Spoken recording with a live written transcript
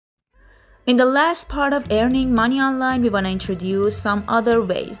In the last part of earning money online, we want to introduce some other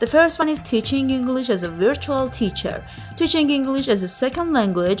ways. The first one is teaching English as a virtual teacher. Teaching English as a second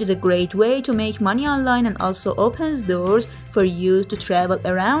language is a great way to make money online and also opens doors for you to travel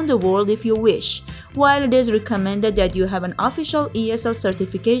around the world if you wish. While it is recommended that you have an official ESL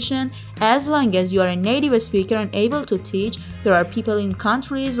certification, as long as you are a native speaker and able to teach, there are people in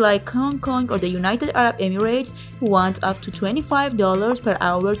countries like Hong Kong or the United Arab Emirates who want up to $25 per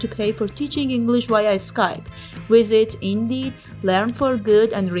hour to pay for teaching English via Skype. Visit Indeed, Learn for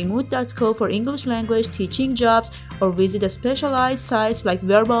Good, and Remote.co for English language teaching jobs, or visit a specialized sites like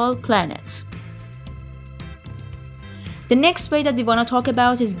Verbal Planet. The next way that we want to talk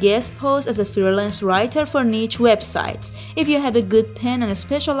about is guest posts as a freelance writer for niche websites. If you have a good pen and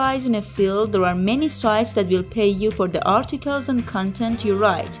specialize in a field, there are many sites that will pay you for the articles and content you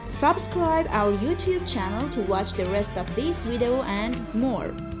write. Subscribe our YouTube channel to watch the rest of this video and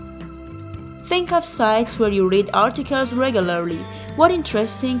more. Think of sites where you read articles regularly. What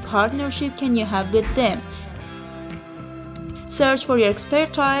interesting partnership can you have with them? Search for your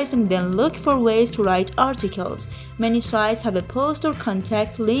expertise and then look for ways to write articles. Many sites have a post or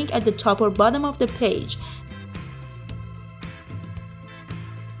contact link at the top or bottom of the page.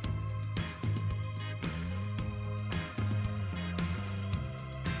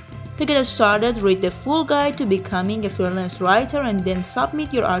 To get started, read the full guide to becoming a freelance writer and then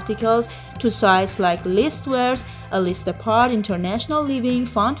submit your articles to sites like Listverse, A List Apart, International Living,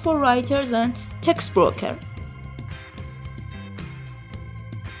 Font for Writers, and Textbroker.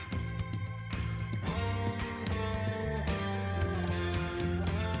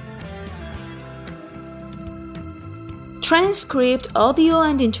 Transcript, audio,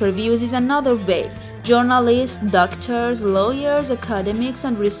 and interviews is another way. Journalists, doctors, lawyers, academics,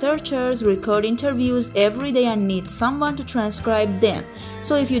 and researchers record interviews every day and need someone to transcribe them.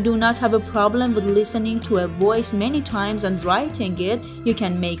 So if you do not have a problem with listening to a voice many times and writing it, you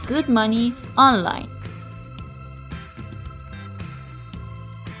can make good money online.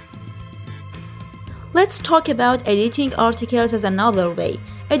 Let's talk about editing articles as another way.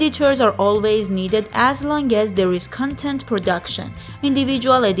 Editors are always needed as long as there is content production.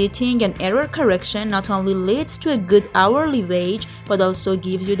 Individual editing and error correction not only leads to a good hourly wage, but also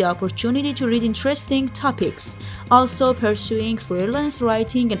gives you the opportunity to read interesting topics. Also, pursuing freelance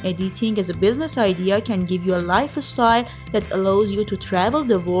writing and editing as a business idea can give you a lifestyle that allows you to travel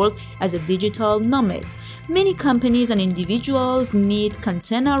the world as a digital nomad. Many companies and individuals need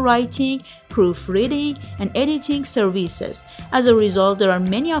content writing, proofreading, and editing services. As a result, there are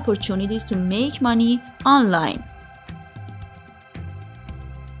many opportunities to make money online.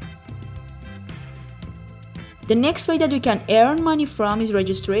 The next way that you can earn money from is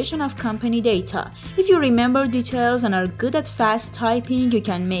registration of company data. If you remember details and are good at fast typing, you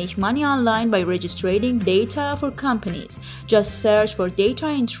can make money online by registering data for companies. Just search for data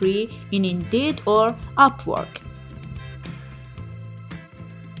entry in Indeed or Upwork.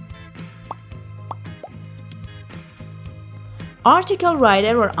 Article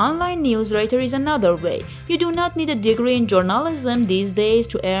writer or online news writer is another way. You do not need a degree in journalism these days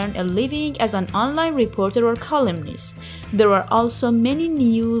to earn a living as an online reporter or columnist. There are also many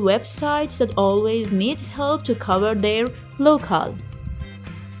new websites that always need help to cover their local.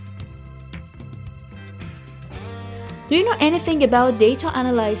 Do you know anything about data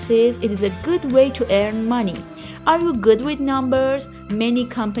analysis? It is a good way to earn money. Are you good with numbers? Many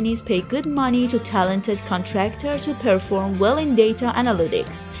companies pay good money to talented contractors who perform well in data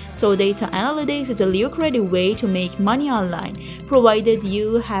analytics. So data analytics is a lucrative way to make money online, provided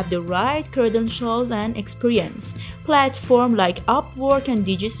you have the right credentials and experience. Platforms like Upwork and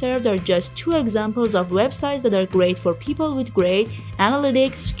DigiCert are just two examples of websites that are great for people with great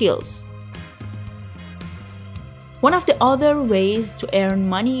analytics skills. One of the other ways to earn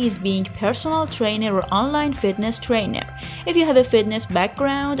money is being personal trainer or online fitness trainer. If you have a fitness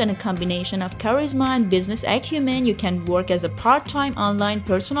background and a combination of charisma and business acumen, you can work as a part-time online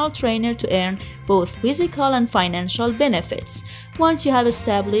personal trainer to earn both physical and financial benefits. Once you have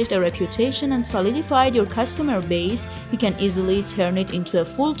established a reputation and solidified your customer base, you can easily turn it into a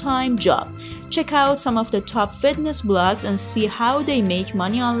full-time job. Check out some of the top fitness blogs and see how they make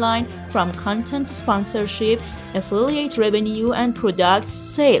money online from content sponsorship, affiliate revenue, and product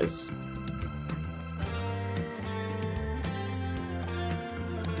sales.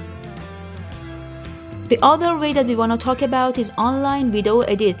 The other way that we want to talk about is online video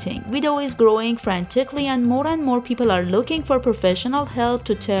editing. Video is growing frantically and more people are looking for professional help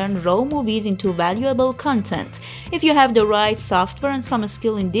to turn raw movies into valuable content. If you have the right software and some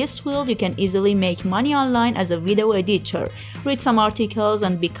skill in this field, you can easily make money online as a video editor. Read some articles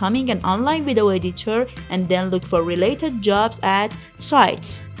on becoming an online video editor and then look for related jobs at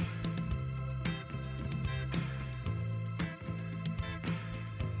sites.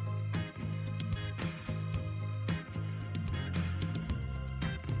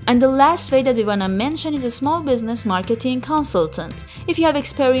 And the last way that we want to mention is a small business marketing consultant. If you have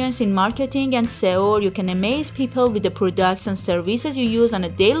experience in marketing and SEO, or you can amaze people with the products and services you use on a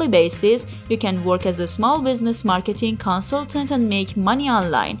daily basis, you can work as a small business marketing consultant and make money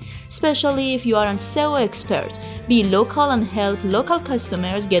online, especially if you are an SEO expert. Be local and help local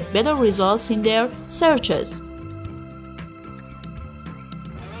customers get better results in their searches.